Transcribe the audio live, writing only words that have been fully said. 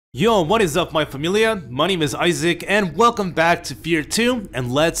Yo, what is up, my familia? My name is Isaac, and welcome back to F.E.A.R 2,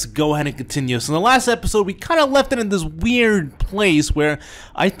 and let's go ahead and continue. So in the last episode, we kind of left it in this weird place where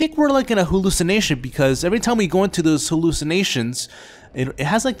I think we're like in a hallucination, because every time we go into those hallucinations, it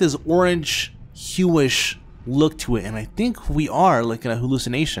has like this orange, hueish look to it, and I think we are like in a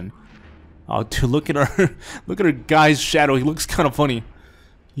hallucination. Oh, dude, look at our guy's shadow. He looks kind of funny.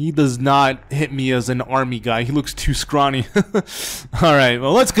 He does not hit me as an army guy. He looks too scrawny. Alright,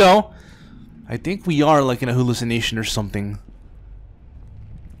 well, let's go. I think we are like in a hallucination or something.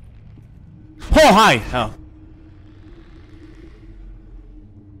 Oh, hi!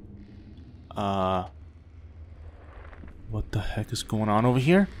 Oh. What the heck is going on over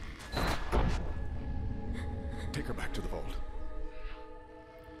here? Take her back to the vault.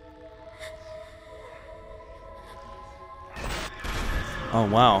 Oh,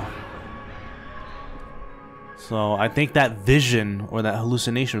 wow. So, I think that vision, or that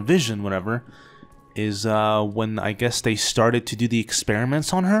hallucination, vision, whatever, is when I guess they started to do the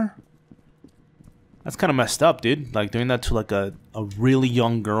experiments on her. That's kind of messed up, dude. Like, doing that to like a really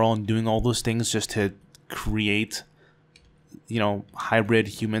young girl and doing all those things just to create, you know, hybrid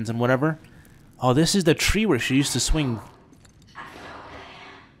humans and whatever. Oh, this is the tree where she used to swing.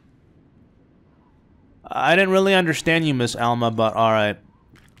 I didn't really understand you, Miss Alma, but alright.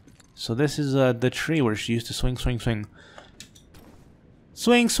 So this is the tree where she used to swing, swing, swing.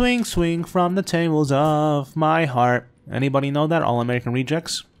 Swing, swing, swing from the tables of my heart. Anybody know that? All American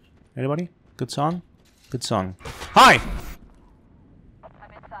Rejects? Anybody? Good song? Good song. Hi! I'm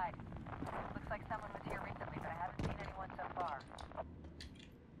inside. Looks like someone was here recently, but I haven't seen anyone so far.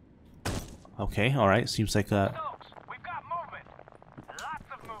 Okay, alright. Seems like We've got movement. Lots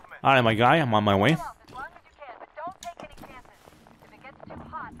of movement. Alright, my guy. I'm on my way. As long as you can, but don't take any chances. If it gets too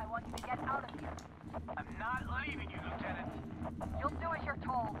hot, I want you to get out of here. I'm not leaving you, Lieutenant. You'll do as you're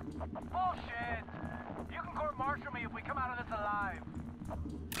told. Bullshit. You can court-martial me if we come out of this alive.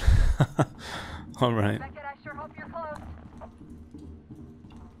 Alright. Beckett, I sure hope you're close.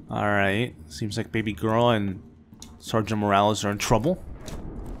 Alright. Seems like baby girl and Sergeant Morales are in trouble.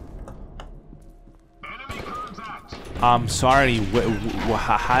 I'm sorry,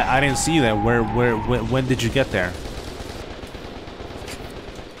 I didn't see that. When did you get there?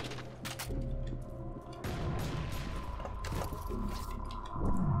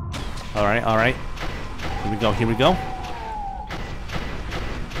 Alright, alright. Here we go, here we go.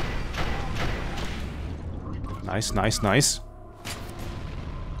 Nice, nice, nice.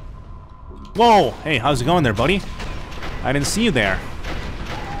 Whoa! Hey, how's it going there, buddy? I didn't see you there.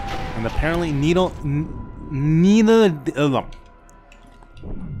 And apparently neither of them.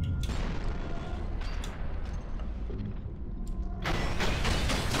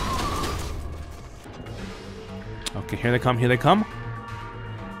 Okay, here they come, here they come.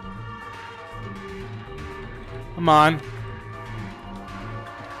 Come on.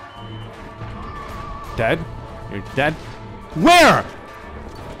 Dead? You're dead? Where?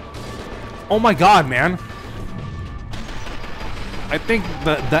 Oh my god, man. I think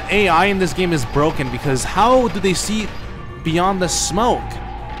the AI in this game is broken, because how do they see beyond the smoke?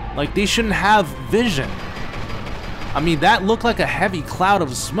 Like, they shouldn't have vision. I mean, that looked like a heavy cloud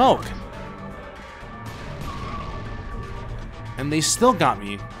of smoke. And they still got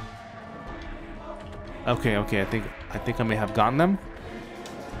me. Okay, okay, I think I may have gotten them.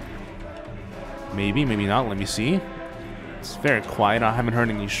 Maybe, maybe not. Let me see. It's very quiet. I haven't heard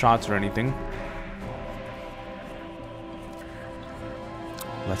any shots or anything.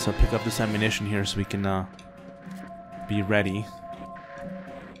 Let's pick up this ammunition here so we can be ready.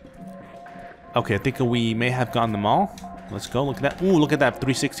 Okay, I think we may have gotten them all. Let's go. Look at that. Ooh, look at that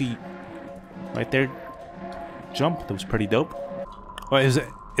 360 right there. Jump. That was pretty dope. Oh, is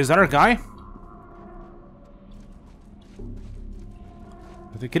that our guy?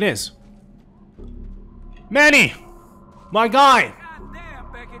 I think it is. Manny! My guy! God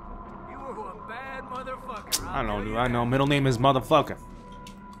damn, Beckett. You were a bad motherfucker. I know, dude. I know. Middle name is motherfucker.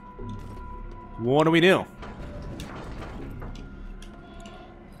 What do we do?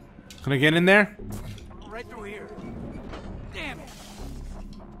 Can I get in there? Right through here. Damn it.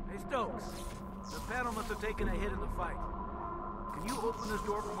 Hey, Stokes. The panel must have taken a hit in the fight. Can you open this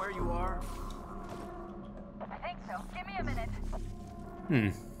door from where you are? I think so. Give me a minute.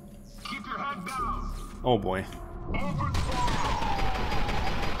 Keep your head down. Oh boy. Open fire.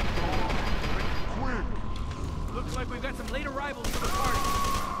 Quick. Looks like we've got some late arrivals to the party.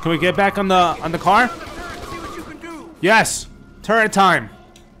 Can we get back on the car? On the turret, see what you can do. Yes. Turret time.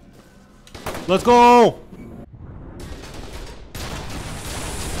 Let's go.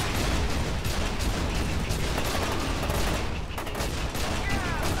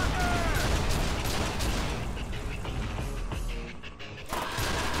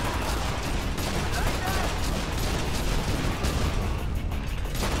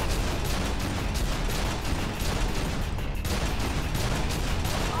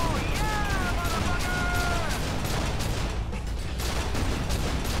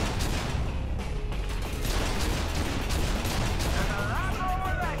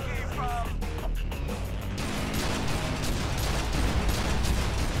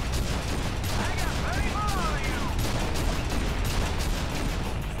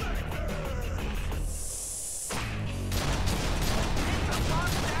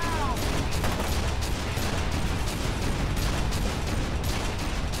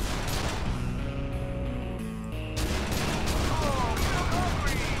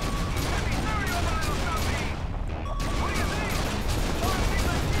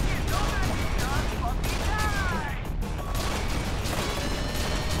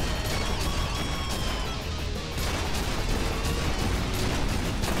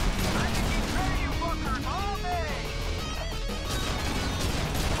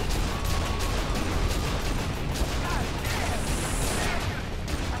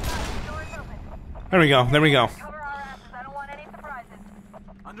 There we go. There we go. Cover our asses. I don't want any surprises.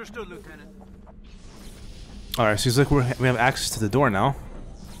 Understood, Lieutenant. All right. Seems like we have access to the door now.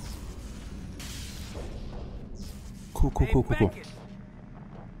 Cool. Hey, Beckett.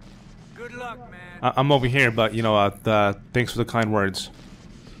 Good luck, man. I'm over here, but you know, thanks for the kind words.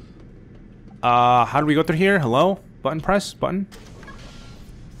 How do we go through here? Hello? Button press? Button?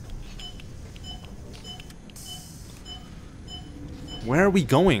 Where are we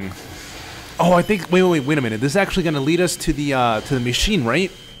going? Oh, I think. Wait a minute. This is actually gonna lead us to the machine,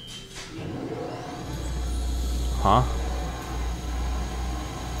 right? Huh?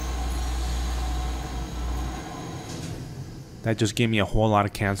 That just gave me a whole lot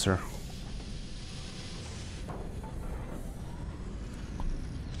of cancer.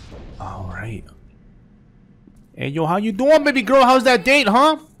 All right. Hey, yo, how you doing, baby girl? How's that date,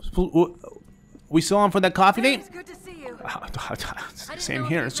 huh? We still on for that coffee date? It's good to see you. Same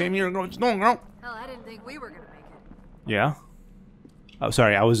here, girl. What's going on, girl? Hell, I didn't think we were gonna make it. Yeah. Oh,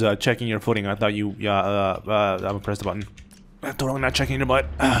 sorry. I was checking your footing. I thought you. I would press the button. I'm totally not checking your butt.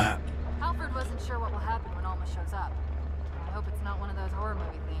 Alfred wasn't sure what will happen when Alma shows up. I hope it's not one of those horror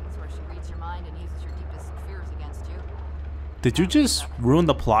movie things where she reads your mind and uses your deepest fears against you. Did you just ruin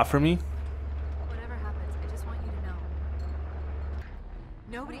the plot for me? Whatever happens, I just want you to know.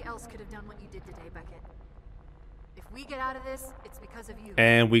 Nobody else could have done what you did today, Beckett. If we get out of this, it's because of you.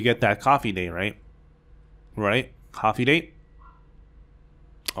 And we get that coffee date, right? Right? Coffee date?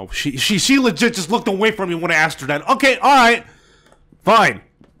 Oh, she legit just looked away from me when I asked her that. Okay, alright. Fine.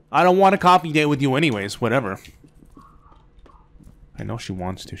 I don't want a coffee date with you anyways. Whatever. I know she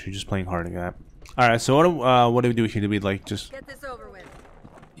wants to. She's just playing hard at that. Alright, so what do we do here? Do we, like, just... Get this over with.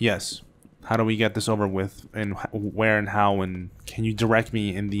 Yes. How do we get this over with? And where and how? And can you direct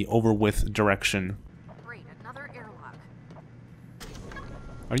me in the over with direction? Great, another airlock.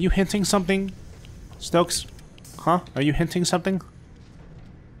 Are you hinting something, Stokes? Huh? Are you hinting something?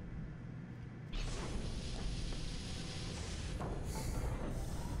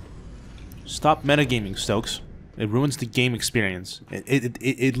 Stop metagaming, Stokes. It ruins the game experience.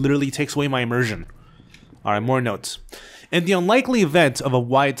 It literally takes away my immersion. Alright, more notes. In the unlikely event of a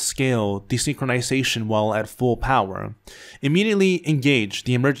wide-scale desynchronization while at full power, immediately engage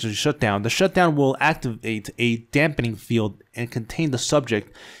the emergency shutdown. The shutdown will activate a dampening field and contain the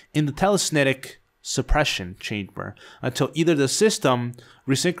subject in the telesynthetic suppression chamber until either the system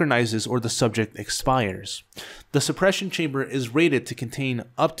resynchronizes or the subject expires. The suppression chamber is rated to contain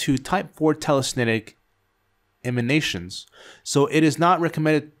up to Type 4 telesynthetic emanations, so it is not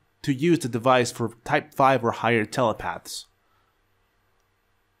recommended to use the device for Type 5 or higher telepaths.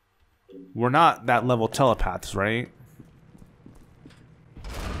 We're not that level telepaths, right?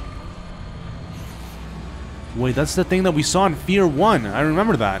 Wait, that's the thing that we saw in F.E.A.R 1. I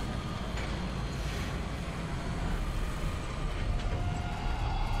remember that.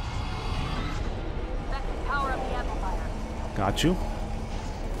 Beckett, power up the amplifier. Got you.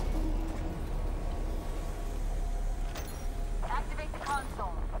 Activate the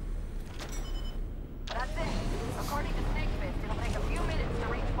console. That's it. According to Snakefist, it'll take a few minutes to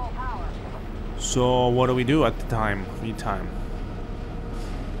reach full power. So what do we do at the time? Meantime.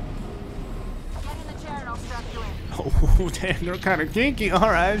 Get in the chair and I'll strap you in. Oh, damn, they're kind of kinky.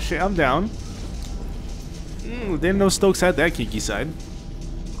 Alright, shit, I'm down. Didn't know Stokes had that kinky side.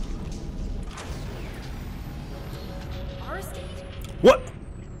 Arrested? What?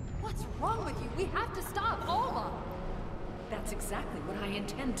 What's wrong with you? We have to stop Alma. That's exactly what I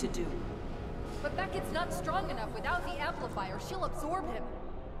intend to do. But Beckett's not strong enough. Without the amplifier, she'll absorb him.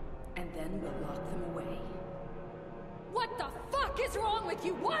 And then we'll lock them away. What the fuck is wrong with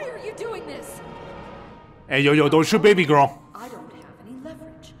you? Why are you doing this? Hey, yo, don't shoot baby girl. I don't have any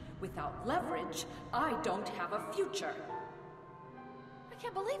leverage. Without leverage, I don't have a future. I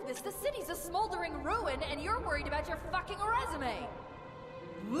can't believe this. The city's a smoldering ruin, and you're worried about your fucking resume.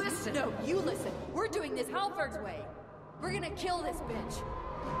 Listen! No, you listen. We're doing this Halford's way. We're gonna kill this bitch.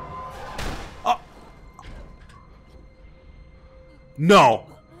 No.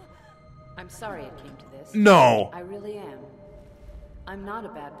 I'm sorry it came to this. No. I really am. I'm not a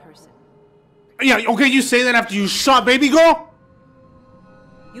bad person. Yeah, okay, you say that after you shot baby girl?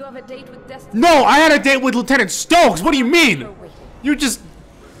 You have a date with Destiny. No, I had a date with Lieutenant Stokes. What do you mean? You're waiting. You just...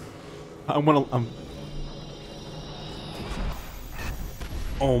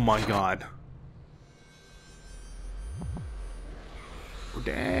 Oh my god.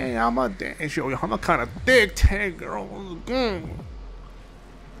 Dang, I'm a kind of thick tag girl.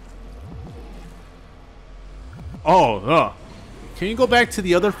 Oh, can you go back to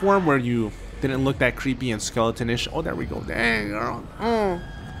the other form where you didn't look that creepy and skeletonish? Oh, there we go. Dang, girl.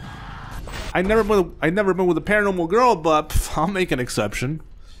 I never been with a paranormal girl, but pff, I'll make an exception.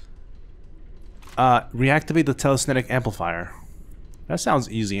 Reactivate the telesthetic amplifier. That sounds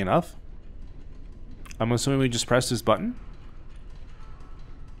easy enough. I'm assuming we just press this button.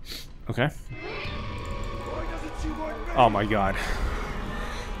 Okay. Oh my god.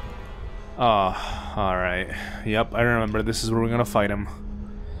 Oh, alright. Yep, I remember. This is where we're gonna fight him.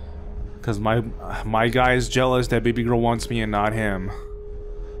 Because my guy is jealous that baby girl wants me and not him.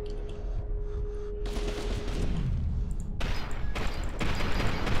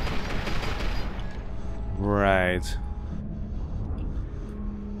 Right.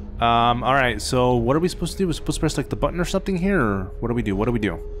 Alright, so what are we supposed to do? We're supposed to press like the button or something here, or what do we do? What do we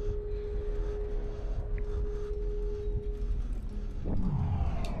do?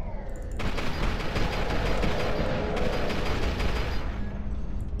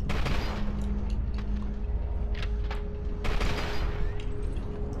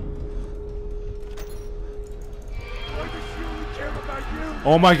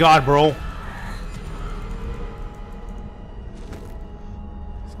 Oh my god, bro.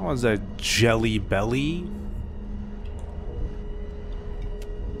 Someone's a jelly belly.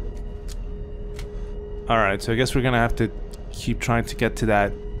 Alright, so I guess we're gonna have to keep trying to get to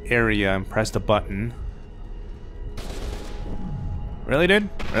that area and press the button. Really, dude?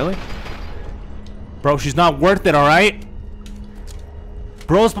 Really? Bro, she's not worth it, alright?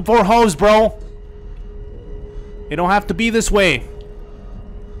 Bros before hoes, bro. It don't have to be this way.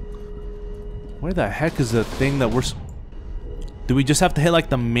 Where the heck is the thing that we're... Do we just have to hit like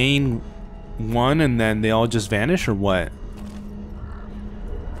the main one and then they all just vanish, or what?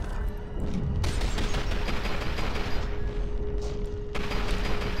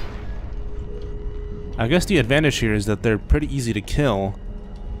 I guess the advantage here is that they're pretty easy to kill.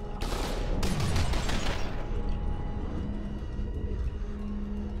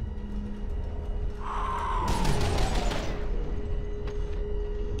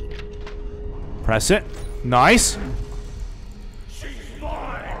 Press it. Nice.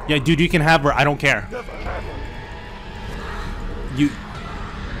 Yeah, dude, you can have her. I don't care. You...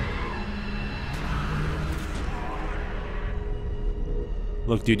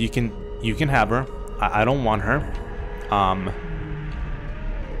 Look, dude, you can have her. I don't want her.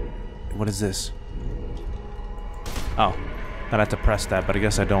 What is this? Oh, I have to press that, but I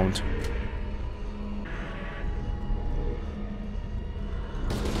guess I don't.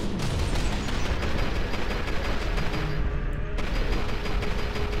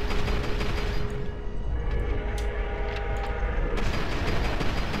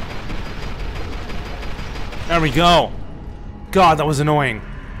 There we go. God, that was annoying.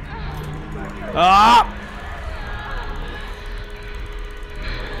 Ah!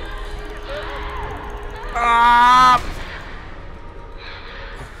 Ah!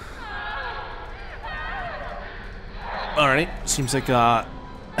 Alright, seems like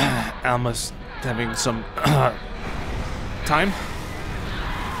Alma'S having some time.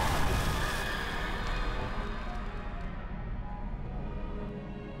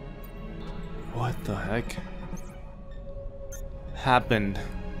 What the heck happened?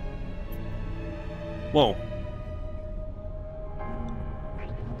 Whoa.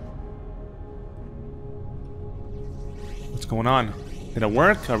 What's going on? Did it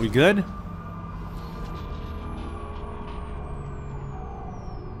work? Are we good?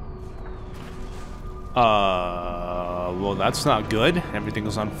 Well, that's not good. Everything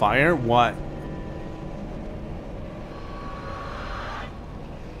is on fire. What?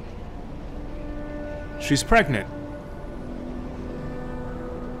 She's pregnant.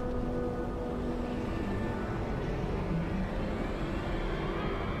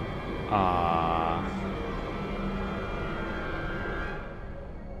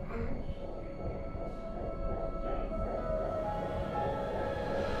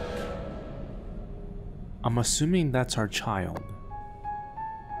 I'm assuming that's our child.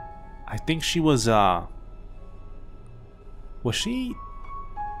 I think she was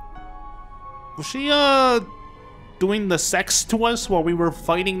she doing the sex to us while we were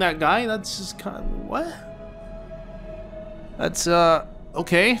fighting that guy? That's just kind of... what? That's,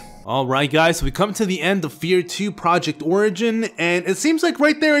 okay. Alright guys, so we come to the end of F.E.A.R 2 Project Origin, and it seems like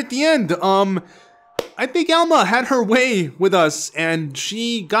right there at the end, I think Alma had her way with us, and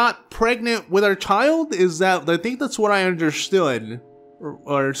she got pregnant with our child? I think that's what I understood.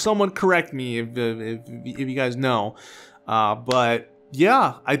 Or someone correct me if you guys know. But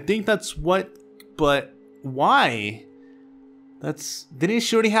yeah, I think that's what... But why? Didn't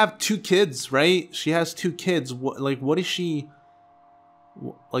she already have 2 kids, right? She has 2 kids. What is she...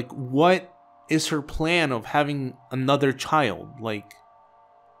 Like, what is her plan of having another child? Like...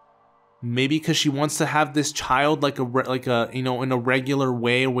 maybe because she wants to have this child like a you know, in a regular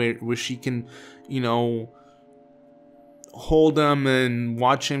way where she can, you know, hold him and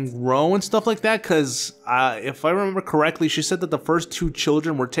watch him grow and stuff like that. Because if I remember correctly, she said that the first 2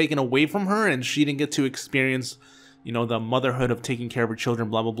 children were taken away from her and she didn't get to experience, you know, the motherhood of taking care of her children,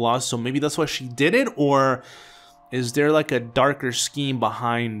 blah blah blah. So maybe that's why she did it. Or is there like a darker scheme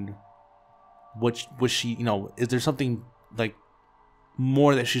behind what she, you know, is there something like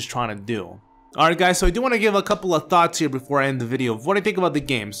more that she's trying to do? Alright guys, so I do want to give a couple of thoughts here before I end the video of what I think about the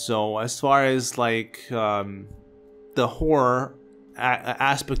game. So as far as like the horror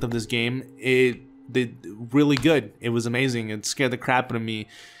aspect of this game, it did really good. It was amazing. It scared the crap out of me.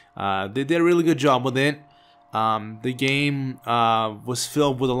 They did a really good job with it. The game was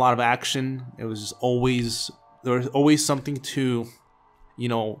filled with a lot of action. It was just always, there was always something to, you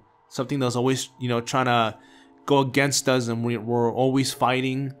know, something that was always, you know, trying to go against us, and we're always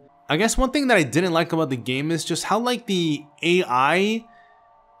fighting. I guess one thing that I didn't like about the game is just how like the AI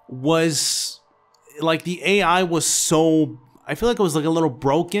was, so, I feel like it was like a little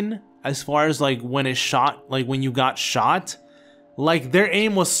broken as far as like when it shot, like when you got shot. Like their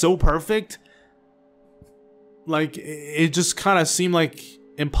aim was so perfect, like it just kind of seemed like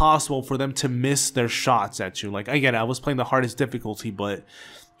impossible for them to miss their shots at you. Like again, I was playing the hardest difficulty, but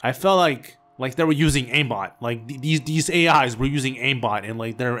I felt like they were using aimbot. Like these AIs were using aimbot, and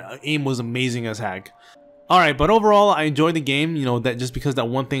like their aim was amazing as heck. Alright, but overall, I enjoyed the game. You know, that just because that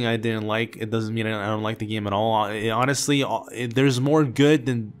one thing I didn't like, it doesn't mean I don't like the game at all. Honestly, there's more good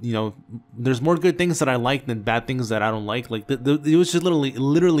than, you know, there's more good things that I like than bad things that I don't like. Like, it was just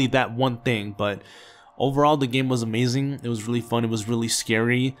literally that one thing. But overall, the game was amazing. It was really fun. It was really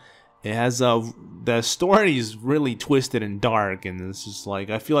scary. It has, the story is really twisted and dark. And it's just like,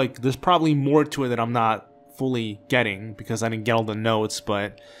 I feel like there's probably more to it that I'm not fully getting because I didn't get all the notes.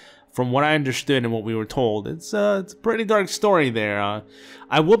 But from what I understood and what we were told, it's a pretty dark story there.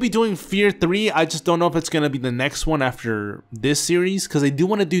 I will be doing F.E.A.R 3. I just don't know if it's going to be the next one after this series, because I do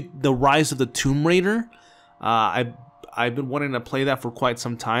want to do the Rise of the Tomb Raider. I've been wanting to play that for quite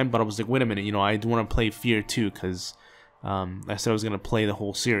some time, but I was like, wait a minute, you know, I do want to play F.E.A.R 2, because I said I was going to play the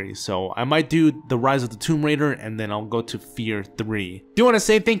whole series. So I might do the Rise of the Tomb Raider, and then I'll go to F.E.A.R 3. Do want to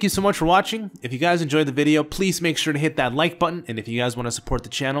say thank you so much for watching. If you guys enjoyed the video, please make sure to hit that like button. And if you guys want to support the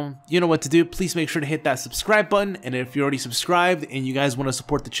channel, you know what to do. Please make sure to hit that subscribe button. And if you're already subscribed and you guys want to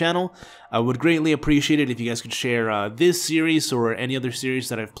support the channel, I would greatly appreciate it if you guys could share this series or any other series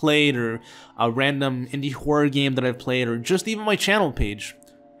that I've played, or a random indie horror game that I've played, or just even my channel page.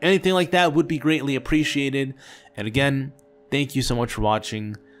 Anything like that would be greatly appreciated. And again, thank you so much for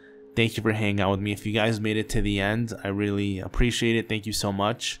watching. Thank you for hanging out with me. If you guys made it to the end, I really appreciate it. Thank you so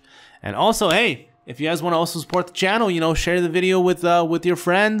much. And also, hey, if you guys want to also support the channel, you know, share the video with your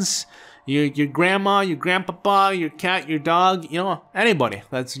friends, your grandma, your grandpapa, your cat, your dog, you know, anybody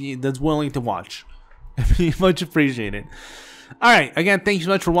that's willing to watch. Much appreciated. All right, again, thank you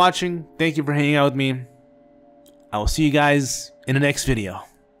so much for watching. Thank you for hanging out with me. I will see you guys in the next video.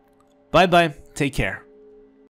 Bye bye. Take care.